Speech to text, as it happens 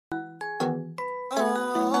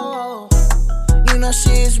know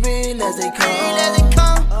she's real as they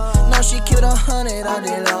come. No, she killed 100 all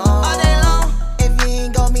day long. If you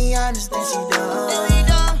ain't gon' be honest, then she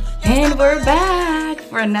done. And we're back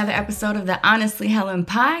for another episode of the Honestly Helen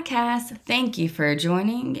podcast. Thank you for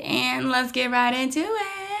joining, and let's get right into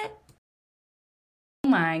it. Oh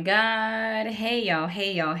my God. Hey, y'all.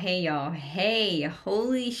 Hey,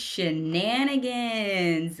 holy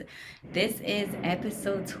shenanigans. This is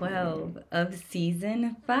episode 12 of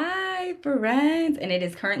season 5, friends. And it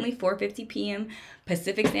is currently 4:50 p.m.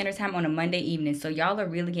 Pacific Standard Time on a Monday evening. So y'all are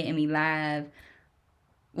really getting me live.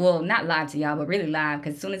 Well, not live to y'all, but really live.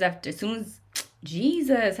 Because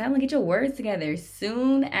Jesus, Helen, get your words together. As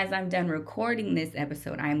soon as I'm done recording this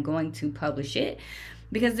episode, I am going to publish it.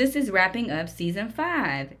 Because this is wrapping up season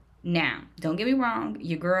 5. Now, don't get me wrong.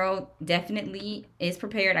 Your girl definitely is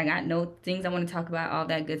prepared. I got no things I want to talk about, all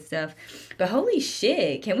that good stuff. But holy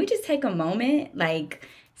shit, can we just take a moment? Like,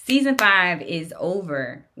 season 5 is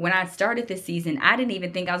over. When I started this season, I didn't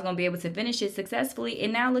even think I was going to be able to finish it successfully.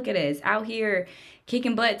 And now look at us out here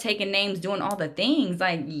kicking butt, taking names, doing all the things.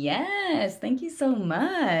 Like, yes, thank you so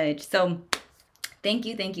much. So thank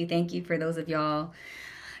you for those of y'all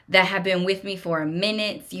that have been with me for a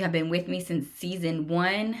minute. You have been with me since season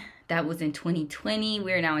 1. That was in 2020.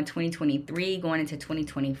 We're now in 2023, going into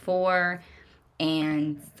 2024.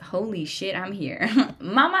 And holy shit, I'm here.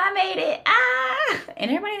 Mama, I made it.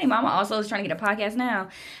 And everybody named Mama also is trying to get a podcast now.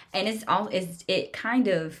 And it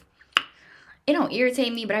don't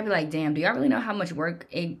irritate me, but I'd be like, damn, do y'all really know how much work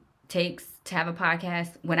it takes to have a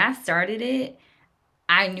podcast? When I started it,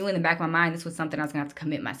 I knew in the back of my mind this was something I was going to have to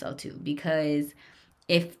commit myself to. Because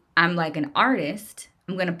if I'm like an artist,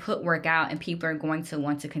 I'm going to put work out and people are going to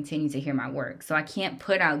want to continue to hear my work. So I can't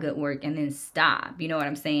put out good work and then stop. You know what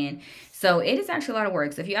I'm saying? So it is actually a lot of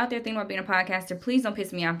work. So if you're out there thinking about being a podcaster, please don't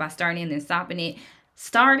piss me off by starting and then stopping it.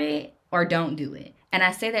 Start it or don't do it. And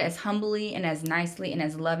I say that as humbly and as nicely and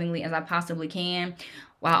as lovingly as I possibly can,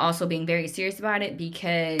 while also being very serious about it,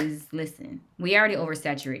 because, listen, we already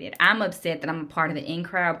oversaturated. I'm upset that I'm a part of the in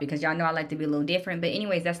crowd because y'all know I like to be a little different. But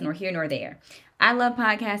anyways, that's nor here nor there. I love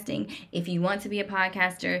podcasting. If you want to be a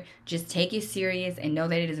podcaster, just take it serious and know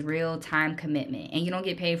that it is real time commitment. And you don't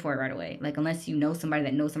get paid for it right away. Like, unless you know somebody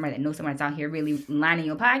that knows somebody that knows somebody that's out here really lining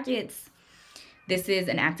your pockets. This is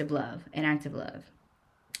an act of love.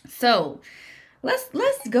 So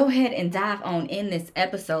let's go ahead and dive on in this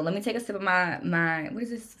episode. Let me take a sip of my what is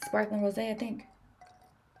this? Sparkling rosé, I think.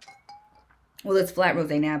 Well, it's flat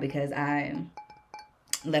rosé now because I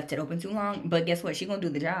left it open too long. But guess what? She's going to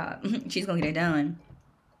do the job. She's going to get it done.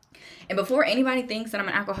 And before anybody thinks that I'm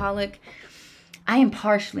an alcoholic, I am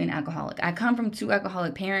partially an alcoholic. I come from 2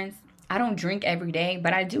 alcoholic parents. I don't drink every day,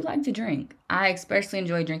 but I do like to drink. I especially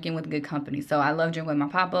enjoy drinking with good company. So I love drinking with my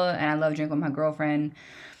papa, and I love drinking with my girlfriend.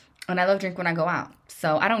 And I love drinking when I go out.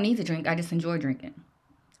 So I don't need to drink. I just enjoy drinking.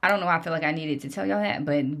 I don't know why I feel like I needed to tell y'all that,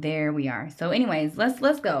 but there we are. So anyways,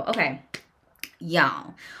 let's go. Okay.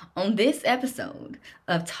 Y'all, on this episode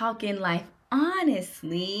of Talking Life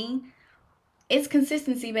Honestly, it's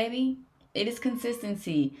consistency, baby. It is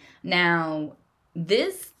consistency. Now,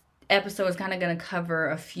 this episode is kind of going to cover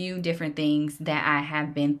a few different things that I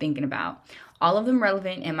have been thinking about. All of them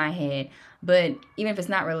relevant in my head, but even if it's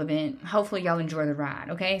not relevant, hopefully y'all enjoy the ride,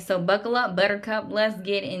 okay? So buckle up, buttercup. Let's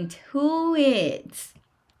get into it.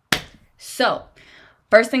 So,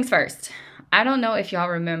 first things first. I don't know if y'all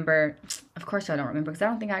remember. Of course y'all don't remember because I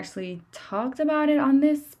don't think I actually talked about it on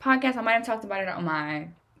this podcast. I might have talked about it on my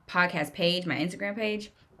podcast page, my Instagram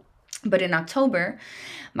page. But in October,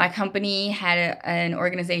 my company had an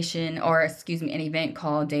event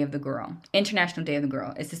called Day of the Girl, International Day of the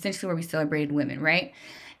Girl. It's essentially where we celebrated women, right?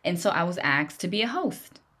 And so I was asked to be a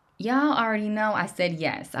host. Y'all already know I said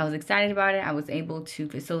yes. I was excited about it. I was able to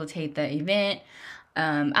facilitate the event.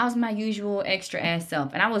 I was my usual extra ass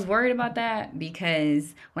self. And I was worried about that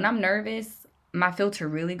because when I'm nervous, my filter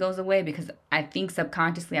really goes away because I think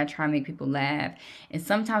subconsciously I try and make people laugh. And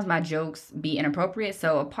sometimes my jokes be inappropriate.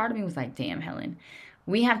 So a part of me was like, damn, Helen,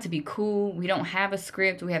 we have to be cool. We don't have a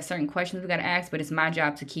script. We have certain questions we got to ask, but it's my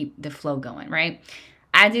job to keep the flow going, right?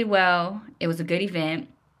 I did well. It was a good event.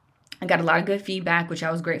 I got a lot of good feedback, which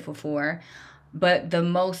I was grateful for. But the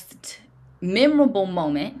most memorable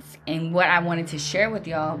moments and what I wanted to share with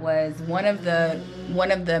y'all was one of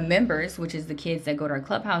the members, which is the kids that go to our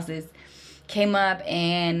clubhouses, came up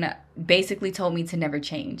and basically told me to never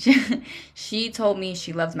change. She told me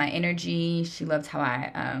she loves my energy. She loved how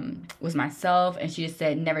I was myself. And she just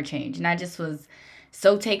said, never change. And I just was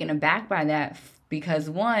so taken aback by that because,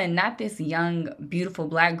 one, not this young, beautiful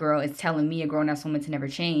black girl is telling me, a grown-ass woman, to never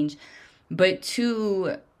change. But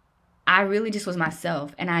two, I really just was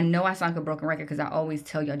myself. And I know I sound like a broken record because I always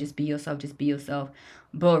tell y'all, just be yourself, just be yourself.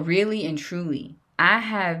 But really and truly, I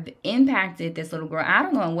have impacted this little girl. I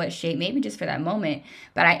don't know in what shape, maybe just for that moment,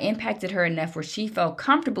 but I impacted her enough where she felt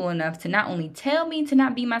comfortable enough to not only tell me to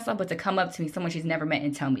not be myself, but to come up to me, someone she's never met,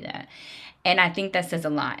 and tell me that. And I think that says a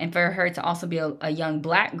lot. And for her to also be a young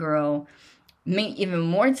black girl meant even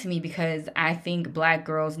more to me because I think black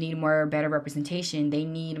girls need more better representation. They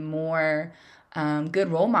need more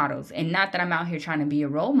good role models. And not that I'm out here trying to be a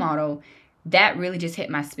role model. That really just hit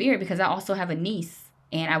my spirit because I also have a niece.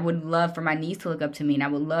 And I would love for my niece to look up to me. And I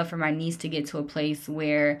would love for my niece to get to a place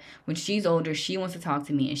where when she's older, she wants to talk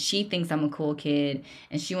to me. And she thinks I'm a cool kid.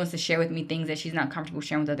 And she wants to share with me things that she's not comfortable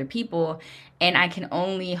sharing with other people. And I can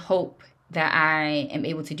only hope that I am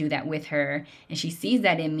able to do that with her. And she sees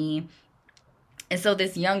that in me. And so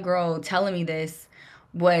this young girl telling me this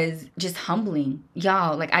was just humbling.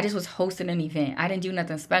 Y'all, like I just was hosting an event. I didn't do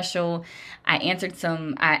nothing special. I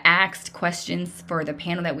asked questions for the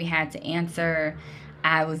panel that we had to answer.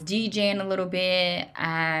 I was DJing a little bit.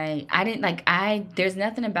 There's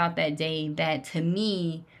nothing about that day that to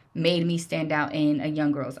me made me stand out in a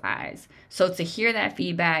young girl's eyes. So to hear that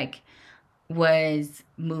feedback was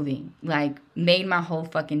moving. Like made my whole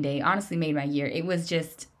fucking day. Honestly made my year. It was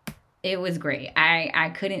great.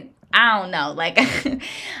 I don't know. Like,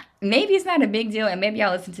 maybe it's not a big deal. And maybe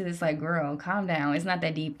y'all listen to this like, girl, calm down. It's not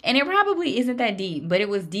that deep. And it probably isn't that deep. But it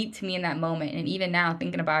was deep to me in that moment. And even now,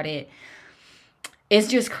 thinking about it, it's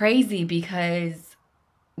just crazy because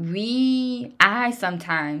I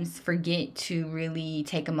sometimes forget to really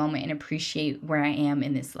take a moment and appreciate where I am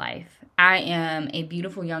in this life. I am a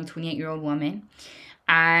beautiful young 28-year-old woman.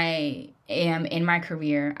 I am in my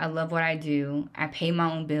career. I love what I do. I pay my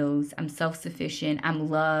own bills. I'm self-sufficient. I'm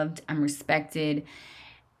loved. I'm respected.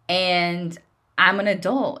 And I'm an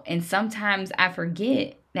adult. And sometimes I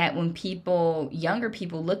forget that when younger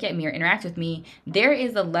people look at me or interact with me, there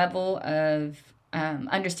is a level of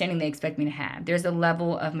understanding they expect me to have. There's a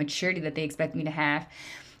level of maturity that they expect me to have.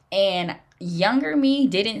 And younger me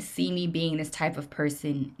didn't see me being this type of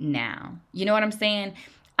person now. You know what I'm saying?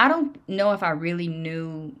 I don't know if I really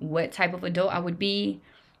knew what type of adult I would be,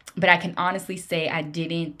 but I can honestly say I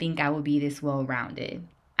didn't think I would be this well-rounded.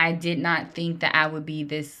 I did not think that I would be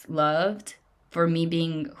this loved for me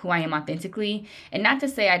being who I am authentically. And not to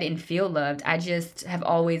say I didn't feel loved. I just have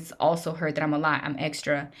always also heard that I'm a lot. I'm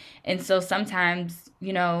extra. And so sometimes,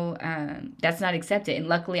 that's not accepted. And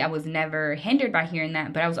luckily I was never hindered by hearing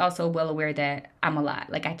that. But I was also well aware that I'm a lot.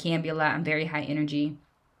 Like I can be a lot. I'm very high energy.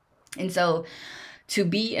 And so to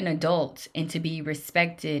be an adult and to be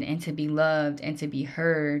respected and to be loved and to be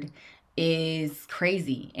heard is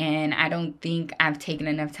crazy. And I don't think I've taken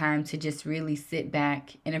enough time to just really sit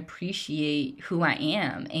back and appreciate who I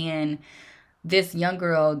am. And this young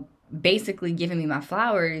girl basically giving me my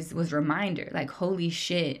flowers was a reminder, like, holy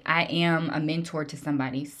shit, I am a mentor to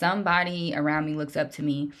somebody. Somebody around me looks up to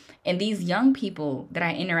me. And these young people that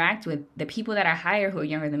I interact with, the people that I hire who are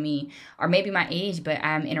younger than me, or maybe my age, but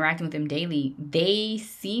I'm interacting with them daily, they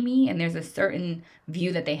see me and there's a certain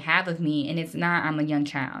view that they have of me. And it's not I'm a young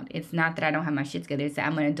child. It's not that I don't have my shit together. It's that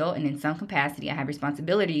I'm an adult and in some capacity I have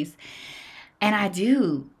responsibilities. And I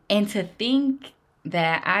do. And to think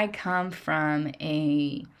that I come from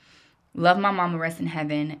love my mama, rest in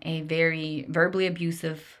heaven, a very verbally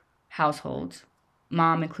abusive household,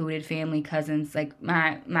 mom included, family, cousins, like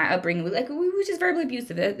my upbringing was like, we were just verbally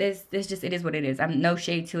abusive. It is what it is. I'm no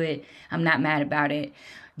shade to it. I'm not mad about it.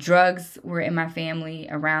 Drugs were in my family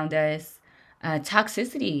around us.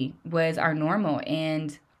 Toxicity was our normal,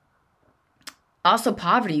 and also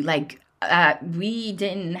poverty. Like we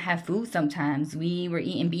didn't have food sometimes. We were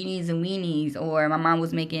eating beanies and weenies, or my mom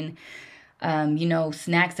was making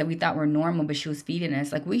snacks that we thought were normal, but she was feeding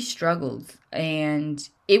us. Like we struggled, and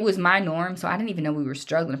it was my norm. So I didn't even know we were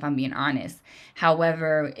struggling, if I'm being honest.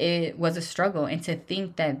 However, it was a struggle. And to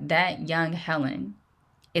think that that young Helen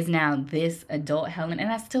is now this adult Helen,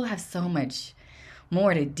 and I still have so much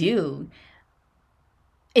more to do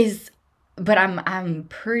but I'm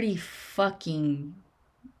pretty fucking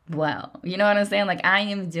well. You know what I'm saying? Like I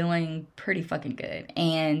am doing pretty fucking good.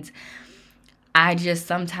 And I just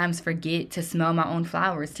sometimes forget to smell my own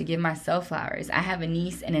flowers, to give myself flowers. I have a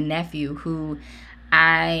niece and a nephew who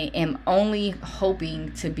I am only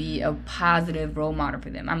hoping to be a positive role model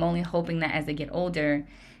for them. I'm only hoping that as they get older,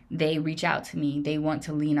 they reach out to me, they want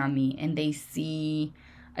to lean on me, and they see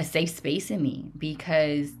a safe space in me,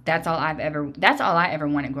 because that's all I ever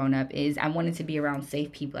wanted growing up. Is I wanted to be around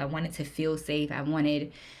safe people. I wanted to feel safe. I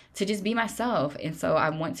wanted to just be myself. And so I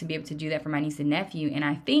want to be able to do that for my niece and nephew. And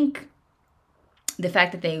I think the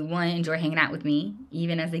fact that they, one, enjoy hanging out with me,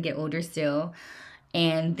 even as they get older still,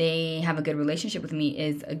 and they have a good relationship with me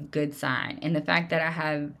is a good sign. And the fact that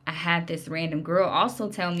I had this random girl also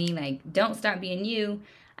tell me, like, don't stop being you,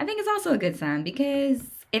 I think it's also a good sign, because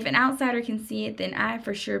if an outsider can see it, then I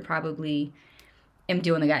for sure probably am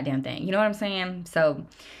doing the goddamn thing. You know what I'm saying? So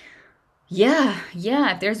yeah,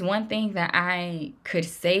 if there's one thing that I could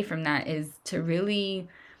say from that is to really,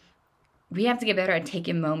 we have to get better at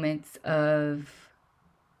taking moments of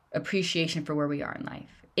appreciation for where we are in life.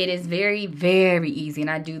 It is very, very easy, and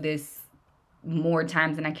I do this more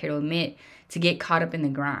times than I care to admit, to get caught up in the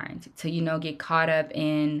grind, to, get caught up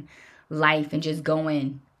in life and just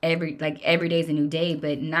going every day is a new day,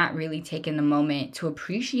 but not really taking the moment to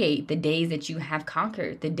appreciate the days that you have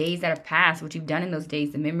conquered, the days that have passed, what you've done in those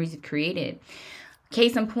days, the memories you've created.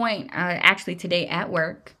 Case in point, actually today at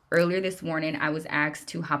work, earlier this morning, I was asked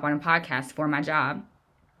to hop on a podcast for my job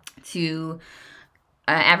to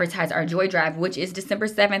advertise our Joy Drive, which is December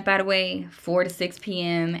 7th, by the way, 4 to 6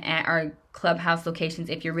 p.m. at our Clubhouse locations.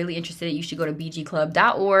 If you're really interested, you should go to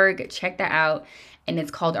bgclub.org, check that out, and it's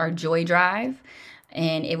called our Joy Drive,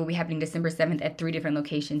 and it will be happening December 7th at 3 different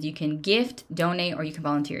locations. You can gift, donate, or you can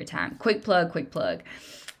volunteer your time. Quick plug.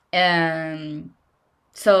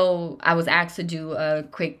 So I was asked to do a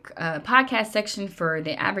quick podcast section for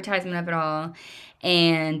the advertisement of it all,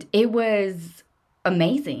 and it was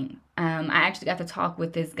amazing. I actually got to talk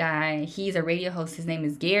with this guy. He's a radio host. His name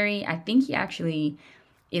is Gary. I think he actually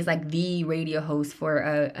is like the radio host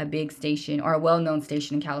for a big station, or a well-known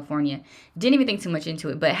station in California. Didn't even think too much into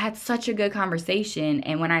it, but had such a good conversation.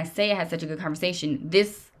 And when I say I had such a good conversation,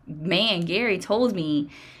 this man, Gary, told me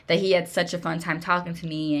that he had such a fun time talking to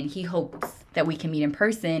me, and he hopes that we can meet in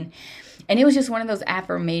person. And it was just one of those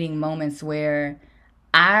affirming moments where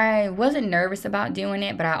I wasn't nervous about doing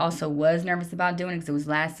it, but I also was nervous about doing it because it was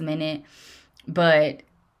last minute. But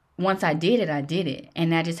once I did it.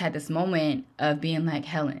 And I just had this moment of being like,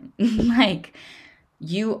 Helen, like,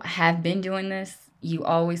 you have been doing this. You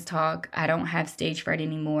always talk. I don't have stage fright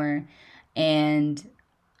anymore. And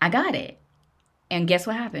I got it. And guess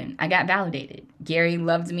what happened? I got validated. Gary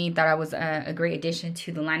loved me, thought I was a great addition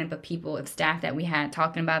to the lineup of people, of staff that we had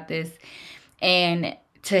talking about this. And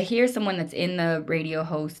to hear someone that's in the radio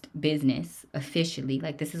host business officially,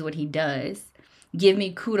 like this is what he does, give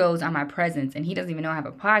me kudos on my presence, and he doesn't even know I have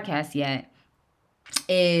a podcast yet,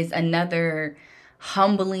 is another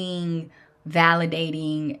humbling,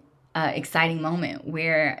 validating, exciting moment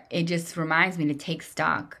where it just reminds me to take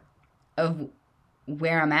stock of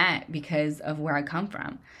where I'm at because of where I come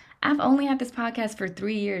from. I've only had this podcast for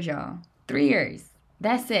 3 years, y'all. 3 years.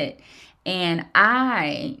 That's it. And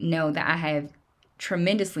I know that I have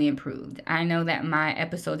tremendously improved. I know that my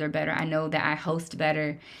episodes are better. I know that I host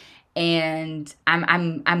better, and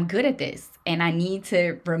I'm good at this. And I need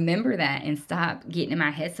to remember that and stop getting in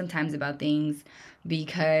my head sometimes about things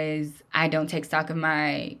because I don't take stock of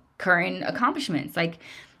my current accomplishments. Like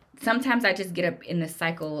sometimes I just get up in the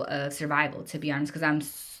cycle of survival, to be honest,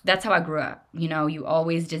 because that's how I grew up. You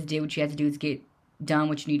always just did what you had to do to get done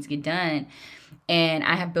what you need to get done. And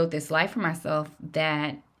I have built this life for myself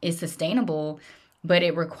that is sustainable, but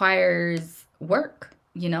it requires work.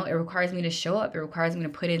 It requires me to show up. It requires me to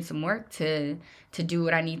put in some work to do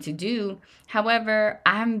what I need to do. However,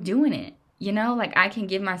 I'm doing it. Like I can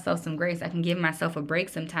give myself some grace. I can give myself a break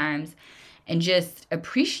sometimes and just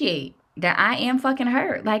appreciate that I am fucking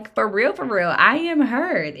hurt. Like for real, I am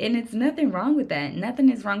hurt. And it's nothing wrong with that. Nothing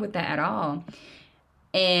is wrong with that at all.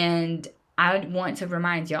 And I want to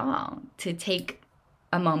remind y'all to take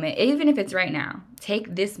a moment, even if it's right now,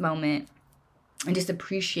 take this moment and just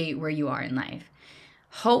appreciate where you are in life.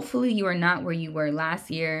 Hopefully you are not where you were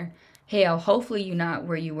last year. Hell, hopefully you're not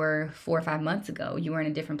where you were 4 or 5 months ago. You were in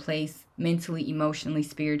a different place mentally, emotionally,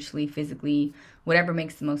 spiritually, physically, whatever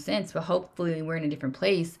makes the most sense. But hopefully we're in a different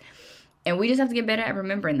place. And we just have to get better at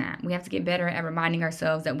remembering that. We have to get better at reminding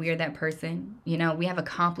ourselves that we are that person. We have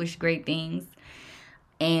accomplished great things.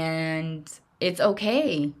 And it's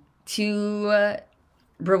okay to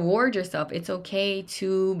reward yourself. It's okay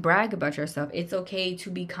to brag about yourself. It's okay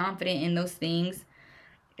to be confident in those things,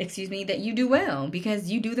 that you do well, because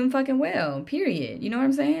you do them fucking well, period. You know what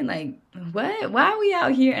I'm saying? Like, what? Why are we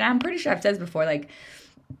out here? And I'm pretty sure I've said this before, like,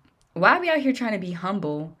 why are we out here trying to be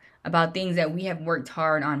humble about things that we have worked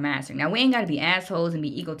hard on mastering? Now, we ain't got to be assholes and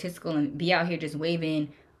be egotistical and be out here just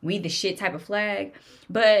waving we the shit type of flag.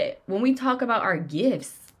 But when we talk about our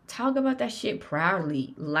gifts, talk about that shit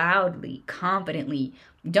proudly, loudly, confidently.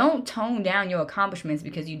 Don't tone down your accomplishments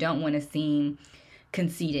because you don't want to seem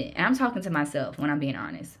conceited. And I'm talking to myself when I'm being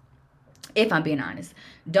honest. if I'm being honest.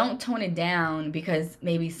 Don't tone it down because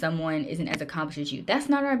maybe someone isn't as accomplished as you. That's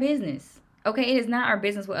not our business. Okay, it is not our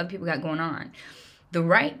business what other people got going on. The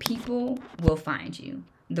right people will find you.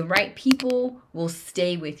 The right people will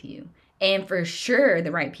stay with you. And for sure,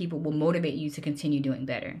 the right people will motivate you to continue doing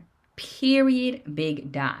better. Period.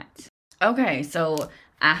 Big dot. Okay, so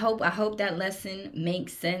I hope that lesson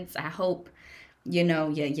makes sense. I hope you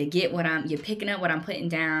get what you're picking up what I'm putting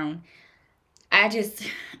down. I just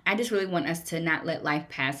I just really want us to not let life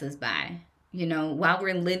pass us by. While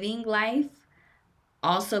we're living life,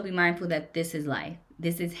 also be mindful that this is life.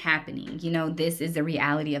 This is happening. This is the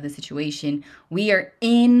reality of the situation. We are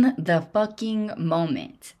in the fucking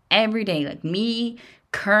moment every day. Like me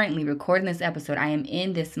currently recording this episode, I am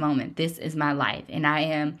in this moment. This is my life. And I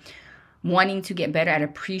am wanting to get better at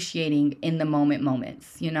appreciating in the moment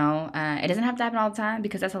moments. It doesn't have to happen all the time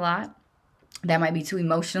because that's a lot. That might be too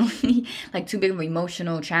emotionally, like too big of an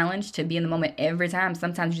emotional challenge to be in the moment every time.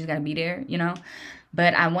 Sometimes you just gotta be there.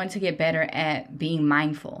 But I want to get better at being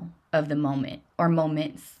mindful of the moment or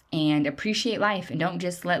moments and appreciate life and don't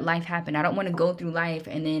just let life happen. I don't want to go through life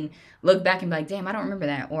and then look back and be like, damn, I don't remember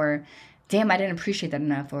that. Or damn, I didn't appreciate that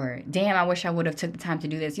enough. Or damn, I wish I would have took the time to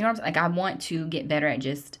do this. You know what I'm saying? Like I want to get better at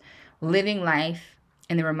just living life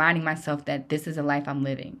and then reminding myself that this is a life I'm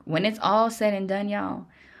living. When it's all said and done, y'all,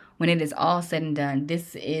 when it is all said and done,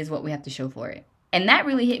 this is what we have to show for it. And that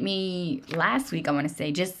really hit me last week, I want to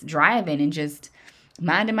say, just driving and just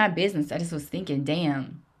minding my business. I just was thinking,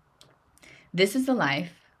 damn, this is the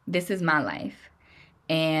life. This is my life.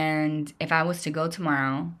 And if I was to go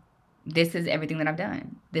tomorrow, this is everything that I've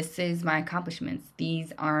done. This is my accomplishments.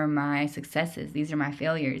 These are my successes. These are my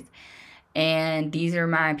failures. And these are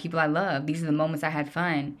my people I love. These are the moments I had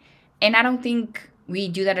fun. And I don't think we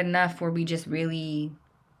do that enough where we just really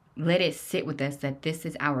let it sit with us that this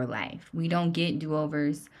is our life. We don't get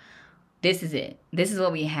do-overs. This is it. This is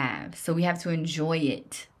what we have. So we have to enjoy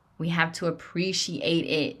it. We have to appreciate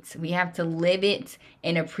it. We have to live it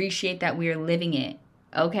and appreciate that we are living it.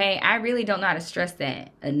 Okay? I really don't know how to stress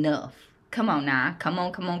that enough. Come on now. Come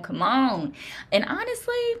on. And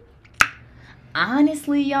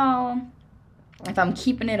honestly, y'all, if I'm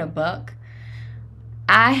keeping it a buck,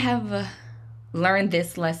 I have learned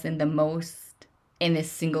this lesson the most in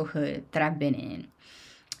this singlehood that I've been in.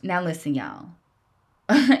 Now listen, y'all.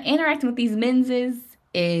 Interacting with these menses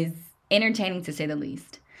is entertaining to say the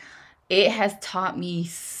least. It has taught me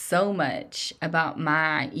so much about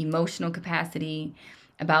my emotional capacity,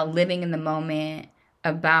 about living in the moment,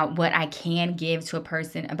 about what I can give to a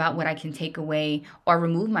person, about what I can take away or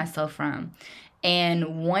remove myself from.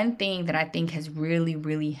 And one thing that I think has really,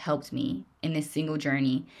 really helped me in this single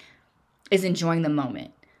journey is enjoying the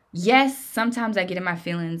moment. Yes, sometimes I get in my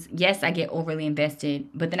feelings. Yes, I get overly invested.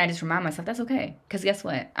 But then I just remind myself, that's okay. Because guess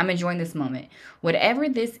what? I'm enjoying this moment. Whatever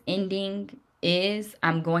this ending is,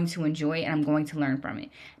 I'm going to enjoy it and I'm going to learn from it.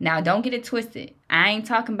 Now, don't get it twisted. I ain't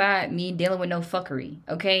talking about me dealing with no fuckery.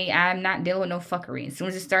 Okay? I'm not dealing with no fuckery. As soon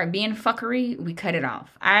as it start being fuckery, we cut it off.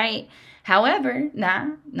 However, nah.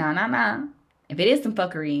 If it is some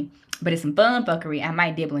fuckery, but it's some fun fuckery, I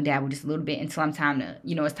might dibble and dabble just a little bit until it's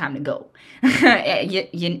time to go.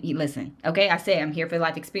 you listen, okay? I say I'm here for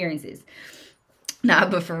life experiences. Nah,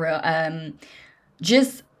 but for real,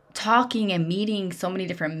 just talking and meeting so many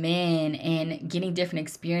different men and getting different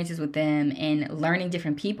experiences with them and learning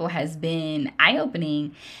different people has been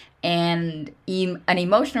eye-opening and an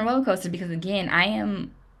emotional roller coaster because, again, I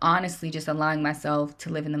am honestly just allowing myself to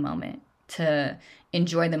live in the moment, to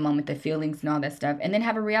enjoy the moment, the feelings and all that stuff, and then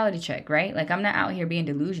have a reality check, right? Like I'm not out here being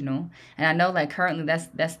delusional, and I know like currently that's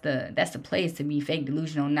the place to be fake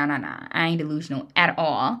delusional. Nah, I ain't delusional at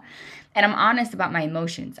all, and I'm honest about my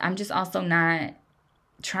emotions. I'm just also not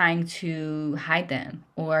trying to hide them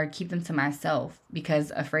or keep them to myself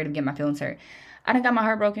because afraid of getting my feelings hurt. I done got my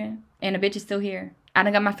heart broken, and a bitch is still here. I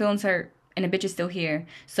done got my feelings hurt, and a bitch is still here.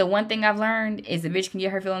 So one thing I've learned is a bitch can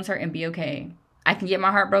get her feelings hurt and be okay. I can get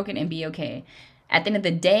my heart broken and be okay. At the end of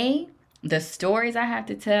the day, the stories I have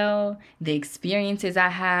to tell, the experiences I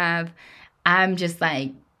have, I'm just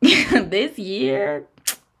like, this year,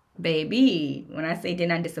 baby, when I say did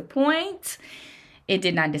not disappoint, it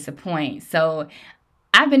did not disappoint. So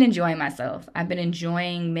I've been enjoying myself. I've been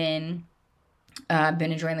enjoying men. I've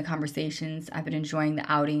been enjoying the conversations. I've been enjoying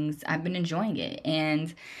the outings. I've been enjoying it.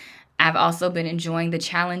 And I've also been enjoying the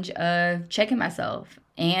challenge of checking myself.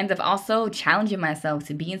 And of also challenging myself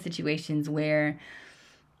to be in situations where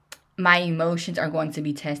my emotions are going to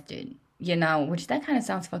be tested. which that kind of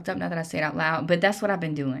sounds fucked up now that I say it out loud, but that's what I've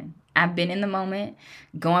been doing. I've been in the moment,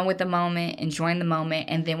 going with the moment, enjoying the moment,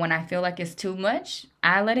 and then when I feel like it's too much,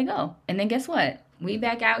 I let it go. And then guess what? We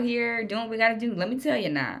back out here doing what we gotta do. Let me tell you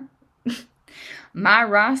now. My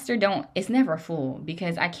roster it's never full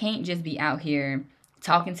because I can't just be out here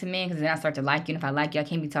talking to men because then I start to like you. And if I like you, I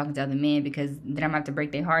can't be talking to other men because then I'm gonna have to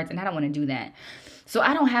break their hearts, and I don't want to do that. So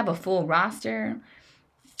I don't have a full roster,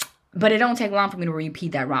 but it don't take long for me to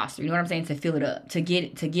repeat that roster. You know what I'm saying? To fill it up, to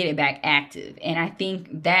get it back active. And I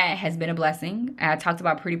think that has been a blessing. I talked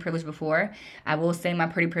about pretty privilege before. I will say my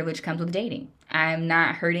pretty privilege comes with dating. I'm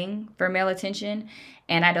not hurting for male attention,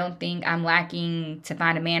 and I don't think I'm lacking to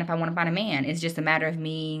find a man if I want to find a man. It's just a matter of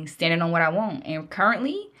me standing on what I want. And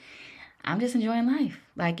currently, I'm just enjoying life.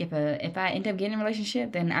 Like if I end up getting in a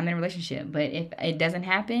relationship, then I'm in a relationship. But if it doesn't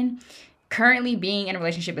happen, currently being in a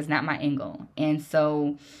relationship is not my end goal. And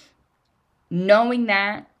so knowing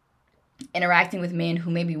that, interacting with men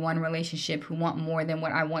who maybe want a relationship, who want more than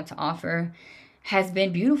what I want to offer, has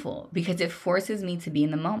been beautiful because it forces me to be in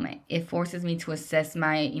the moment. It forces me to assess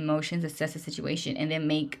my emotions, assess the situation, and then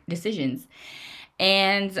make decisions.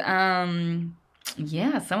 And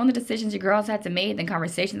yeah, some of the decisions your girls had to make, the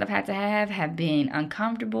conversations I've had to have been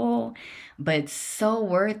uncomfortable, but so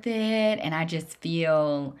worth it. And I just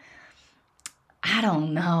feel, I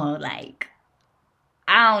don't know,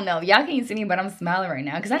 Y'all can't see me, but I'm smiling right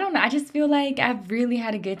now because I don't know. I just feel like I've really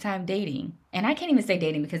had a good time dating. And I can't even say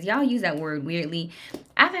dating because y'all use that word weirdly.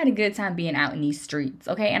 I've had a good time being out in these streets,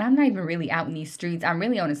 okay? And I'm not even really out in these streets. I'm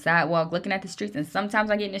really on the sidewalk looking at the streets. And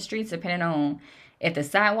sometimes I get in the streets depending on if the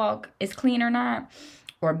sidewalk is clean or not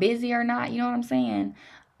or busy or not. You know what I'm saying?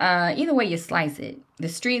 Either way you slice it. The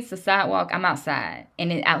streets, the sidewalk, I'm outside.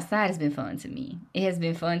 And outside has been fun to me. It has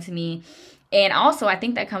been fun to me. And also, I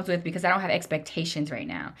think that comes with because I don't have expectations right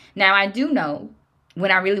now. Now, I do know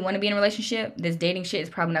when I really want to be in a relationship, this dating shit is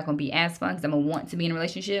probably not going to be as fun because I'm going to want to be in a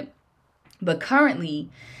relationship. But currently,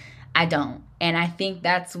 I don't. And I think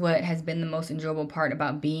that's what has been the most enjoyable part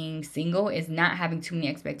about being single is not having too many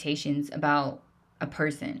expectations about a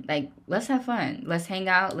person. Like, let's have fun. Let's hang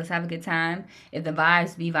out. Let's have a good time. If the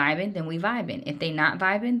vibes be vibing, then we vibing. If they not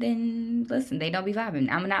vibing, then listen, they don't be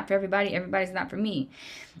vibing. I'm not for everybody. Everybody's not for me.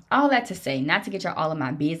 All that to say, not to get y'all all of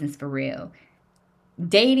my business for real.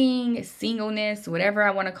 Dating, singleness, whatever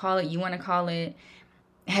I want to call it, you want to call it,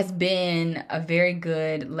 has been a very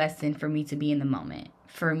good lesson for me to be in the moment.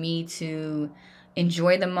 For me to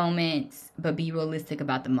enjoy the moment, but be realistic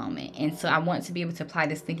about the moment. And so I want to be able to apply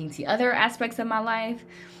this thinking to other aspects of my life.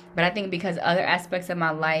 But I think because other aspects of my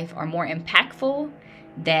life are more impactful,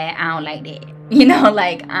 that I don't like that.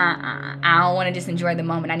 I don't want to just enjoy the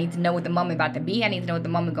moment. I need to know what the moment about to be. I need to know what the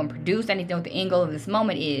moment going to produce. I need to know what the end goal of this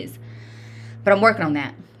moment is. But I'm working on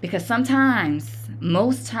that. Because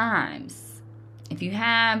most times, if you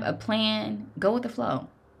have a plan, go with the flow.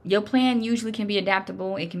 Your plan usually can be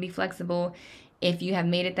adaptable. It can be flexible if you have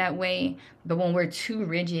made it that way. But when we're too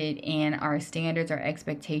rigid in our standards, our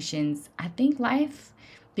expectations, I think life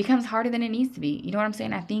becomes harder than it needs to be. You know what I'm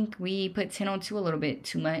saying? I think we put 10 on 2 a little bit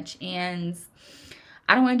too much. And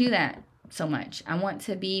I don't want to do that so much. I want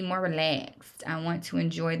to be more relaxed. I want to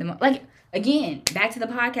enjoy the again, back to the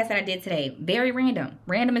podcast that I did today. Very random.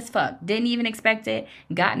 Random as fuck. Didn't even expect it.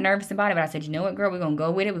 Got nervous about it. But I said, you know what, girl? We're going to go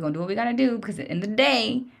with it. We're going to do what we got to do. Because at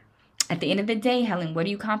the end of the day, Helen, what are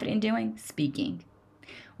you confident in doing? Speaking.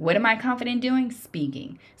 What am I confident in doing?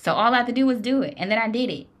 Speaking. So all I had to do was do it. And then I did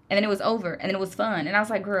it. And then it was over. And then it was fun. And I was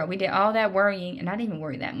like, girl, we did all that worrying. And I didn't even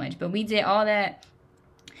worry that much. But we did all that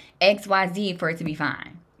XYZ for it to be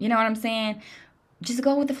fine. You know what I'm saying? Just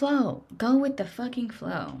go with the flow. Go with the fucking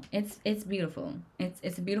flow. It's beautiful.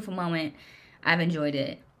 It's a beautiful moment. I've enjoyed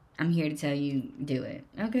it. I'm here to tell you, do it.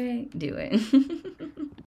 Okay? Do it.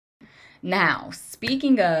 Now,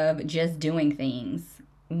 speaking of just doing things,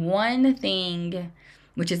 one thing,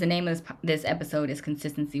 which is the name of this episode, is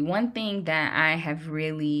consistency. One thing that I have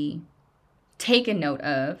really taken note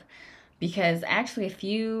of, because actually a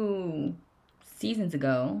few seasons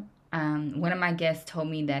ago, one of my guests told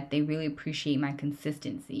me that they really appreciate my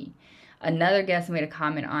consistency. Another guest made a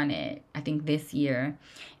comment on it, I think this year.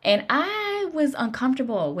 And I was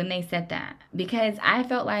uncomfortable when they said that because I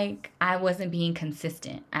felt like I wasn't being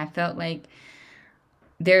consistent. I felt like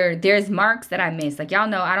there's marks that I miss. Like, y'all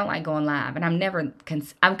know I don't like going live. And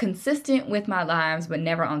I'm consistent with my lives, but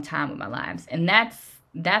never on time with my lives. And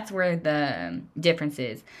that's where the difference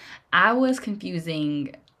is. I was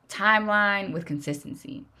confusing timeline with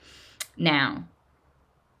consistency. Now,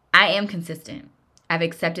 I am consistent. I've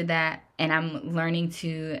accepted that, and I'm learning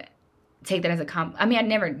to take that as a compliment. I mean, I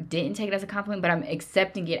never didn't take it as a compliment, but I'm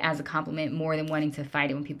accepting it as a compliment more than wanting to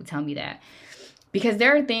fight it when people tell me that. Because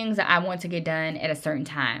there are things that I want to get done at a certain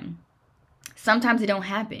time. Sometimes it don't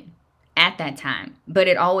happen at that time, but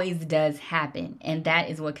it always does happen. And that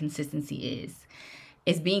is what consistency is.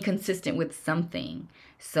 It's being consistent with something.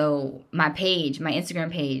 So my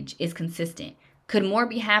Instagram page is consistent. Could more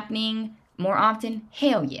be happening more often?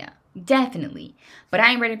 Hell yeah. Definitely. But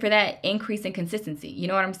I ain't ready for that increase in consistency. You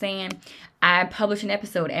know what I'm saying? I publish an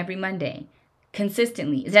episode every Monday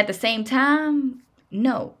consistently. Is that the same time?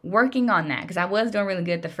 No. Working on that, because I was doing really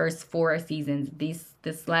good the first 4 seasons.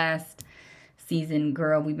 This last season,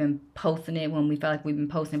 girl, we've been posting it when we felt like we've been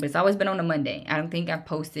posting, but it's always been on a Monday. I don't think I've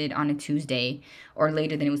posted on a Tuesday or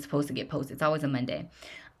later than it was supposed to get posted. It's always a Monday.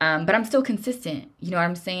 But I'm still consistent. You know what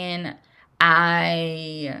I'm saying?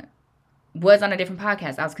 I was on a different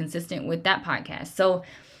podcast. I was consistent with that podcast. So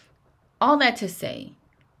all that to say,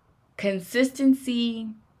 consistency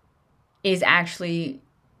is actually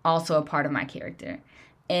also a part of my character.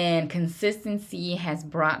 And consistency has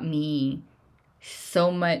brought me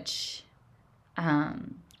so much,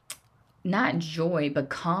 not joy, but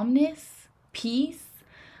calmness, peace,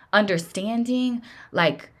 understanding.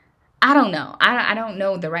 Like, I don't know. I don't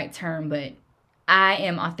know the right term, but I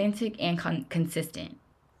am authentic and consistent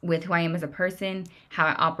with who I am as a person, how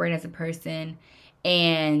I operate as a person,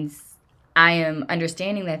 and I am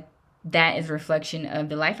understanding that that is a reflection of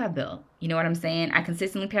the life I built. You know what I'm saying? I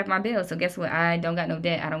consistently pay off my bills, so guess what? I don't got no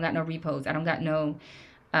debt. I don't got no repos. I don't got no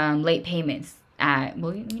late payments.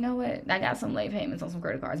 Well, you know what? I got some late payments on some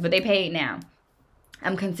credit cards, but they paid now.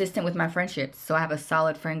 I'm consistent with my friendships, so I have a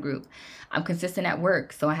solid friend group. I'm consistent at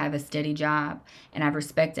work, so I have a steady job and I have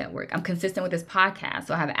respect at work. I'm consistent with this podcast,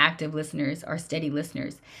 so I have active listeners or steady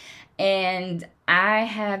listeners. And I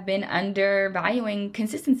have been undervaluing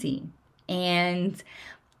consistency. And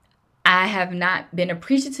I have not been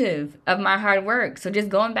appreciative of my hard work. So just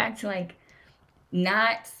going back to like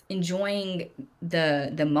not enjoying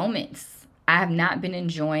the moments. I have not been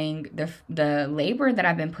enjoying the labor that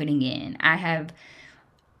I've been putting in. I have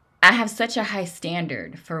such a high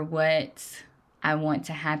standard for what I want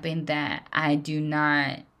to happen that I do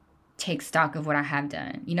not take stock of what I have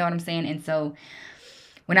done. You know what I'm saying? And so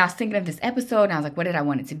when I was thinking of this episode, and I was like, what did I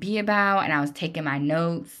want it to be about? And I was taking my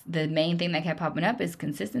notes. The main thing that kept popping up is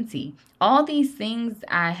consistency. All these things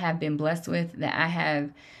I have been blessed with, that I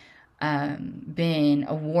have been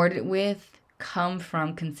awarded with, come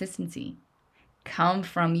from consistency. Come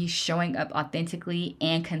from me showing up authentically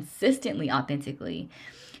and consistently authentically.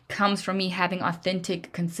 Comes from me having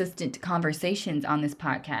authentic, consistent conversations on this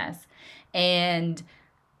podcast. And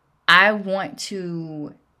I want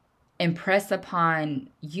to impress upon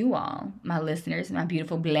you all, my listeners, my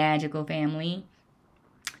beautiful Blagical family,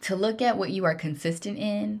 to look at what you are consistent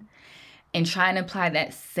in and try and apply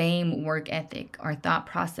that same work ethic or thought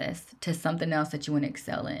process to something else that you want to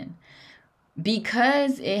excel in.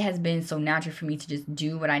 Because it has been so natural for me to just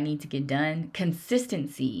do what I need to get done,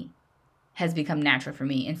 consistency has become natural for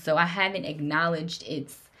me. And so I haven't acknowledged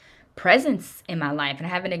its presence in my life, and I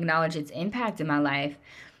haven't acknowledged its impact in my life.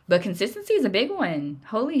 But consistency is a big one.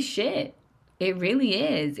 Holy shit. It really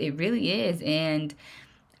is. It really is. And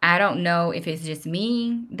I don't know if it's just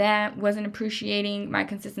me that wasn't appreciating my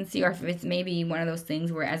consistency, or if it's maybe one of those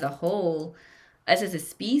things where as a whole, us as a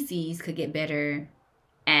species could get better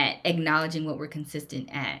at acknowledging what we're consistent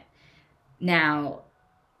at. Now,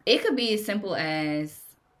 it could be as simple as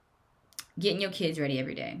getting your kids ready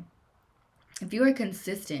every day. If you are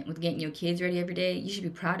consistent with getting your kids ready every day, you should be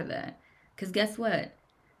proud of that. Because guess what?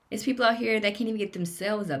 There's people out here that can't even get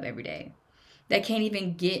themselves up every day. That can't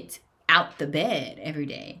even get out the bed every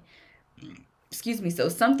day. Excuse me. So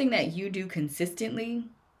something that you do consistently,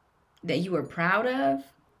 that you are proud of,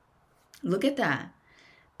 look at that.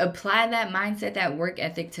 Apply that mindset, that work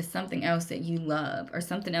ethic to something else that you love or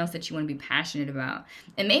something else that you want to be passionate about.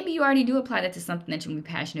 And maybe you already do apply that to something that you want to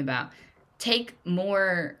be passionate about. Take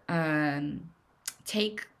more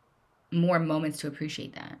moments to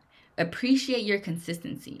appreciate that. Appreciate your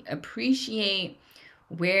consistency. Appreciate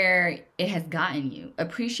where it has gotten you.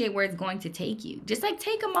 Appreciate where it's going to take you. Just like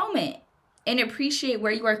take a moment and appreciate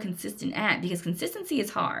where you are consistent at, because consistency is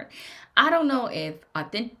hard. I don't know if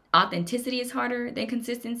authenticity is harder than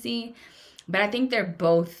consistency, but I think they're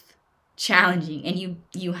both challenging, and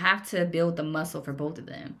you have to build the muscle for both of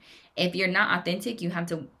them. If you're not authentic, you have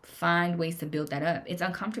to find ways to build that up. It's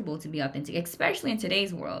uncomfortable to be authentic, especially in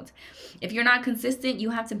today's world. If you're not consistent, you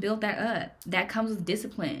have to build that up. That comes with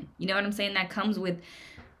discipline. You know what I'm saying? That comes with,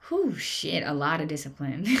 a lot of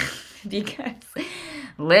discipline. Because,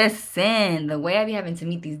 listen, the way I be having to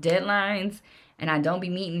meet these deadlines, and I don't be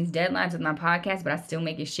meeting these deadlines with my podcast, but I still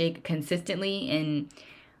make it shake consistently, and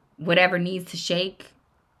whatever needs to shake.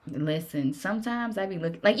 Listen, sometimes I be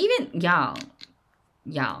looking like, even y'all,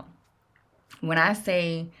 when I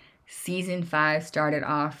say season 5 started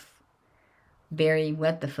off very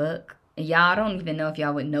what the fuck, y'all don't even know if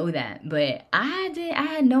y'all would know that, but I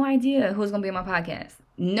had no idea who was gonna be on my podcast.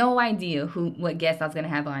 No idea what guest I was gonna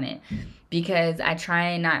have on it, because I try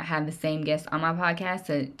and not have the same guests on my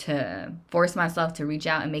podcast to force myself to reach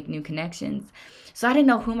out and make new connections. So I didn't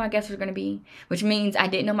know who my guests were gonna be, which means I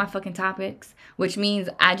didn't know my fucking topics, which means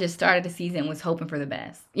I just started the season and was hoping for the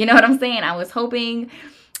best. You know what I'm saying? I was hoping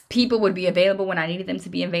people would be available when I needed them to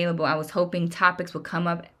be available. I was hoping topics would come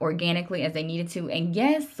up organically as they needed to. And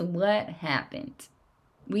guess what happened?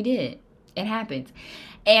 We did. It happened.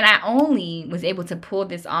 And I only was able to pull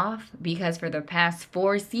this off because for the past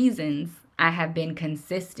 4 seasons, I have been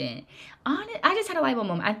consistent. I just had a light bulb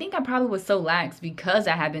moment. I think I probably was so lax because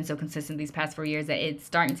I have been so consistent these past 4 years that it's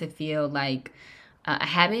starting to feel like a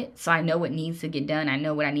habit. So I know what needs to get done. I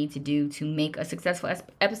know what I need to do to make a successful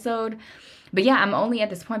episode. But yeah, I'm only at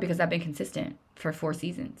this point because I've been consistent for 4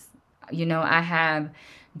 seasons. You know, I have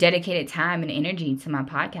dedicated time and energy to my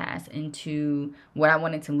podcast and to what I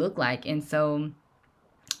want it to look like. And so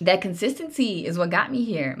that consistency is what got me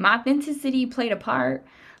here. My authenticity played a part,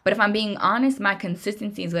 but if I'm being honest, my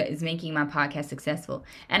consistency is what is making my podcast successful.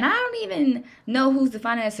 And I don't even know who's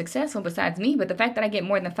defining as successful besides me, but the fact that I get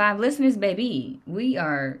more than 5 listeners, baby, we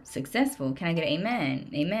are successful. Can I get an amen?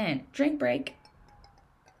 Amen. Drink break.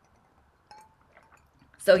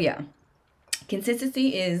 So yeah,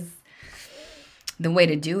 consistency is the way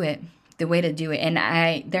to do it. The way to do it.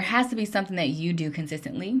 And there has to be something that you do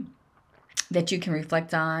consistently that you can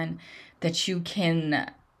reflect on, that you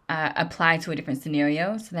can apply to a different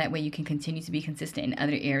scenario, so that way you can continue to be consistent in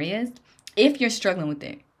other areas. If you're struggling with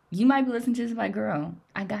it, you might be listening to this like, girl,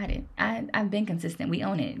 I got it. I've been consistent. We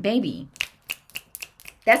own it. Baby.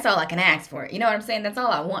 That's all I can ask for. You know what I'm saying? That's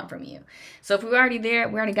all I want from you. So if we're already there,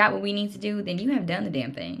 we already got what we need to do, then you have done the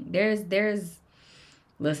damn thing.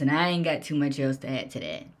 Listen, I ain't got too much else to add to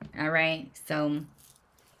that. All right? So,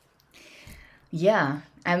 yeah.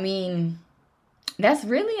 I mean, that's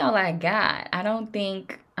really all I got.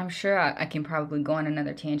 I'm sure I can probably go on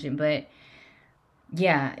another tangent, but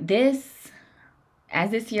yeah,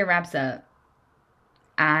 as this year wraps up,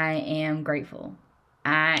 I am grateful.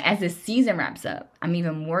 As the season wraps up, I'm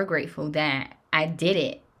even more grateful that I did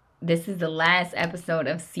it. This is the last episode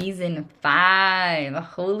of season 5.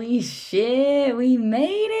 Holy shit, we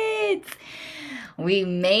made it. We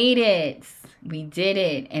made it. We did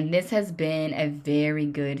it. And this has been a very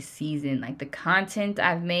good season. Like, the content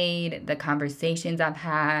I've made, the conversations I've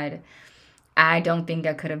had, I don't think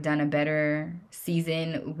I could have done a better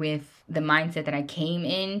season with the mindset that I came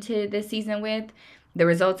into this season with. The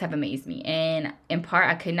results have amazed me. And in part,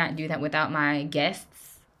 I could not do that without my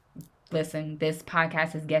guests. Listen, this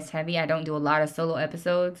podcast is guest heavy. I don't do a lot of solo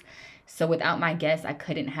episodes. So without my guests, I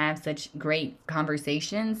couldn't have such great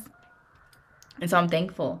conversations. And so I'm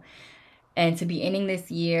thankful. And to be ending this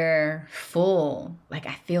year full, like,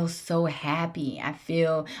 I feel so happy.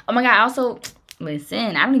 Oh my God, I also,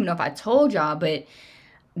 listen, I don't even know if I told y'all, but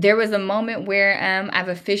there was a moment where I've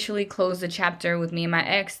officially closed the chapter with me and my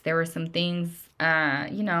ex. There were some things,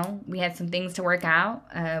 we had some things to work out.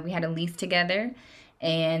 We had a lease together,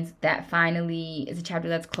 and that finally is a chapter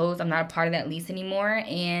that's closed. I'm not a part of that lease anymore,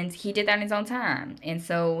 and he did that on his own time. And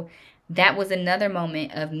so that was another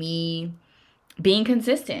moment of me being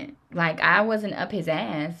consistent. Like, I wasn't up his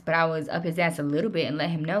ass, but I was up his ass a little bit and let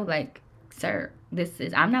him know, like, sir,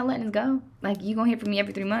 I'm not letting this go. Like, you gonna hear from me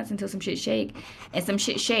every 3 months until some shit shake. And some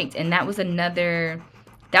shit shaked. And that was another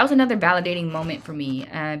validating moment for me,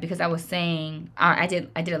 because I was saying, I did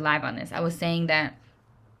a live on this. I was saying that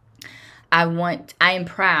I am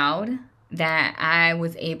proud that I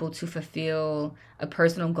was able to fulfill a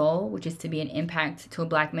personal goal, which is to be an impact to a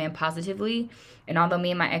Black man positively. And although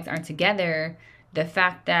me and my ex aren't together, the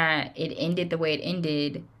fact that it ended the way it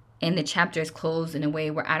ended and the chapter is closed in a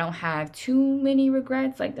way where I don't have too many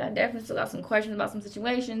regrets. Like, I definitely still got some questions about some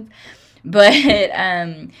situations, but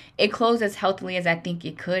it closed as healthily as I think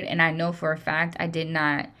it could. And I know for a fact I did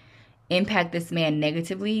not impact this man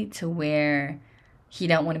negatively to where he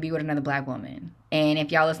don't want to be with another Black woman. And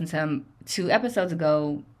if y'all listen to 2 episodes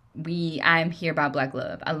ago, I'm here about Black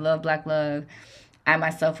love. I love Black love. I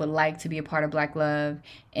myself would like to be a part of Black love.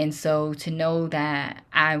 And so to know that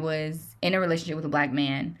I was in a relationship with a Black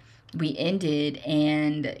man, we ended,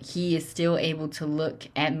 and he is still able to look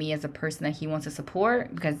at me as a person that he wants to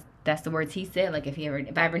support, because that's the words he said. Like, if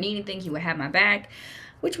I ever need anything, he would have my back,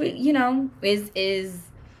 which is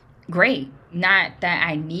great. Not that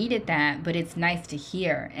I needed that, but it's nice to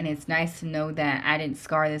hear. And it's nice to know that I didn't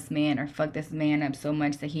scar this man or fuck this man up so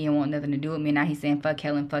much that he didn't want nothing to do with me. Now he's saying fuck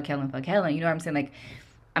Helen, fuck Helen, fuck Helen. You know what I'm saying? Like,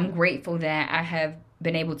 I'm grateful that I have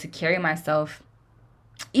been able to carry myself.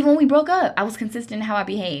 Even when we broke up, I was consistent in how I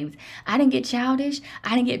behaved. I didn't get childish.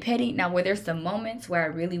 I didn't get petty. Now, were there some moments where I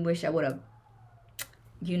really wish I would have,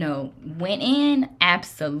 went in?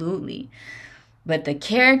 Absolutely. But the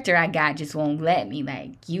character I got just won't let me.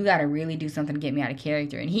 Like, you got to really do something to get me out of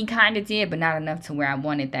character. And he kind of did, but not enough to where I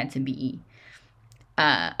wanted that to be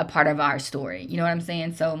a part of our story. You know what I'm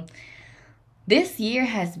saying? So this year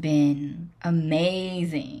has been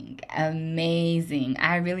amazing.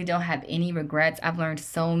 I really don't have any regrets. I've learned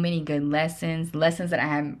so many good lessons that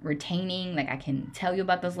I am retaining. Like, I can tell you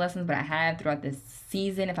about those lessons, but I have throughout this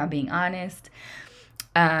season, if I'm being honest.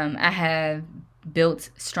 I have built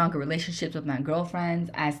stronger relationships with my girlfriends.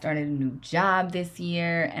 I started a new job this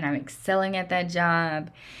year, and I'm excelling at that job.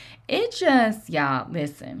 It just, y'all,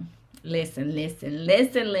 listen, Linda, listen.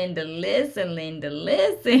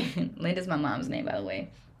 Linda's my mom's name, by the way.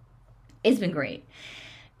 It's been great.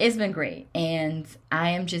 And I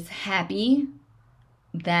am just happy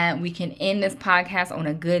that we can end this podcast on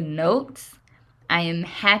a good note. I am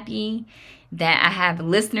happy that I have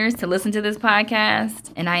listeners to listen to this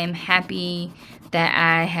podcast, and I am happy that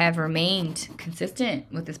I have remained consistent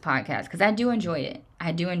with this podcast, because I do enjoy it.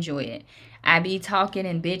 I be talking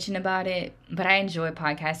and bitching about it, but I enjoy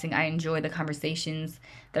podcasting. I enjoy the conversations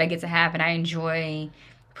that I get to have, and I enjoy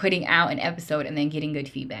putting out an episode and then getting good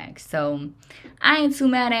feedback. So I ain't too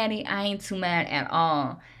mad at it. I ain't too mad at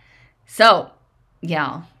all. So,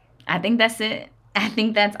 y'all, I think that's it. I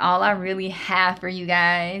think that's all I really have for you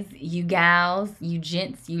guys, you gals, you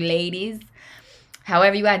gents, you ladies.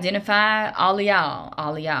 However you identify, all of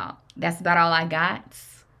y'all. That's about all I got.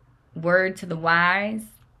 Word to the wise.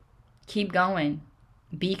 Keep going.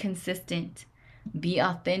 Be consistent. Be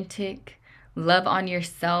authentic. Love on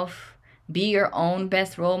yourself. Be your own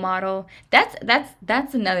best role model. That's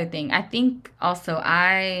another thing. I think also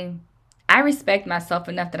I respect myself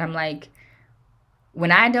enough that I'm like, when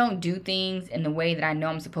I don't do things in the way that I know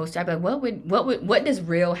I'm supposed to, I'd be like, what does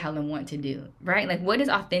real Helen want to do, right? Like, what does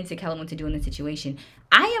authentic Helen want to do in this situation?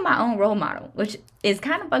 I am my own role model, which is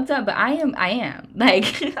kind of fucked up, but I am. Like,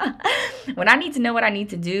 when I need to know what I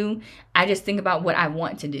need to do, I just think about what I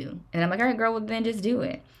want to do. And I'm like, all right, girl, well, then just do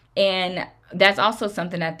it. And that's also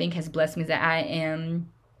something I think has blessed me, is that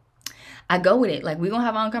I go with it. Like, we're going to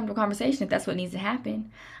have an uncomfortable conversation if that's what needs to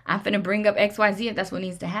happen. I'm finna bring up XYZ if that's what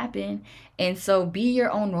needs to happen. And so be your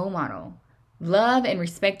own role model. Love and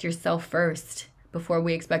respect yourself first before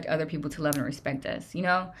we expect other people to love and respect us,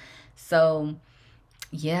 So,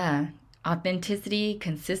 yeah, authenticity,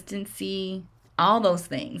 consistency, all those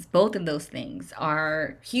things, both of those things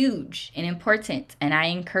are huge and important. And I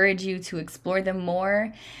encourage you to explore them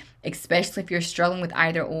more, especially if you're struggling with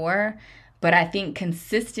either or. But I think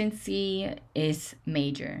consistency is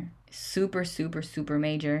major. Super, super, super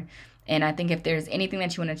major. And I think if there's anything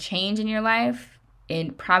that you want to change in your life,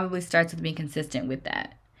 it probably starts with being consistent with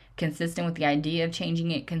that. Consistent with the idea of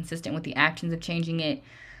changing it. Consistent with the actions of changing it.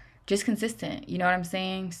 Just consistent. You know what I'm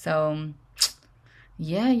saying? So,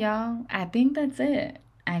 yeah, y'all. I think that's it.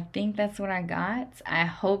 I think that's what I got. I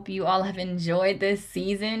hope you all have enjoyed this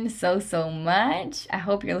season so much. I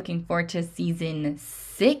hope you're looking forward to season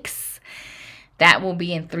 6. That will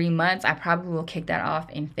be in 3 months. I probably will kick that off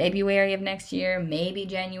in February of next year, maybe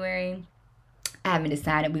January. I haven't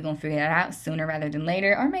decided. We're going to figure that out sooner rather than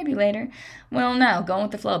later, or maybe later. Well, no, going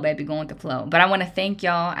with the flow, baby, going with the flow. But I want to thank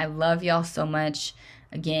y'all. I love y'all so much.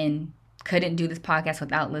 Again, couldn't do this podcast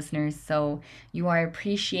without listeners. So you are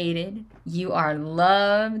appreciated. You are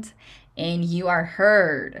loved. And you are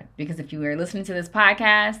heard, because if you are listening to this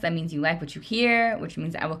podcast, that means you like what you hear, which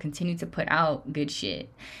means I will continue to put out good shit.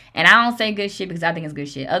 And I don't say good shit because I think it's good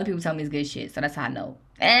shit. Other people tell me it's good shit, so that's how I know.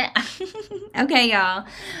 Okay, y'all.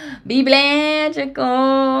 Be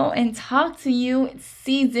blanchical and talk to you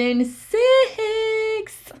season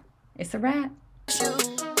 6. It's a wrap.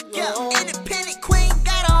 Yeah, independent queen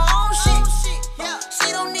got her own shit. Yeah,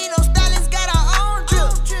 she don't need no stylist, got her own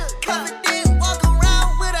drip. Confident, walk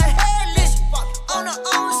around with a headless. On her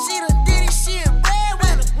own, she done did it, she a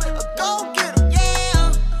breadwinner, a go-getter.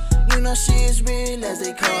 Yeah, you know she is real as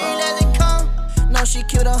they come. No, she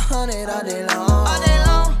killed 100 all day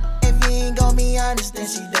long. If you ain't gon' be honest, then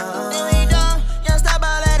she dumb. Young stop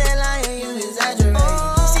all of that lying, you exaggerate.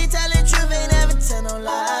 She tellin' truth, ain't never tell no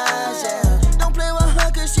lies. Yeah, don't play with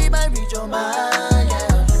her 'cause she might read your mind.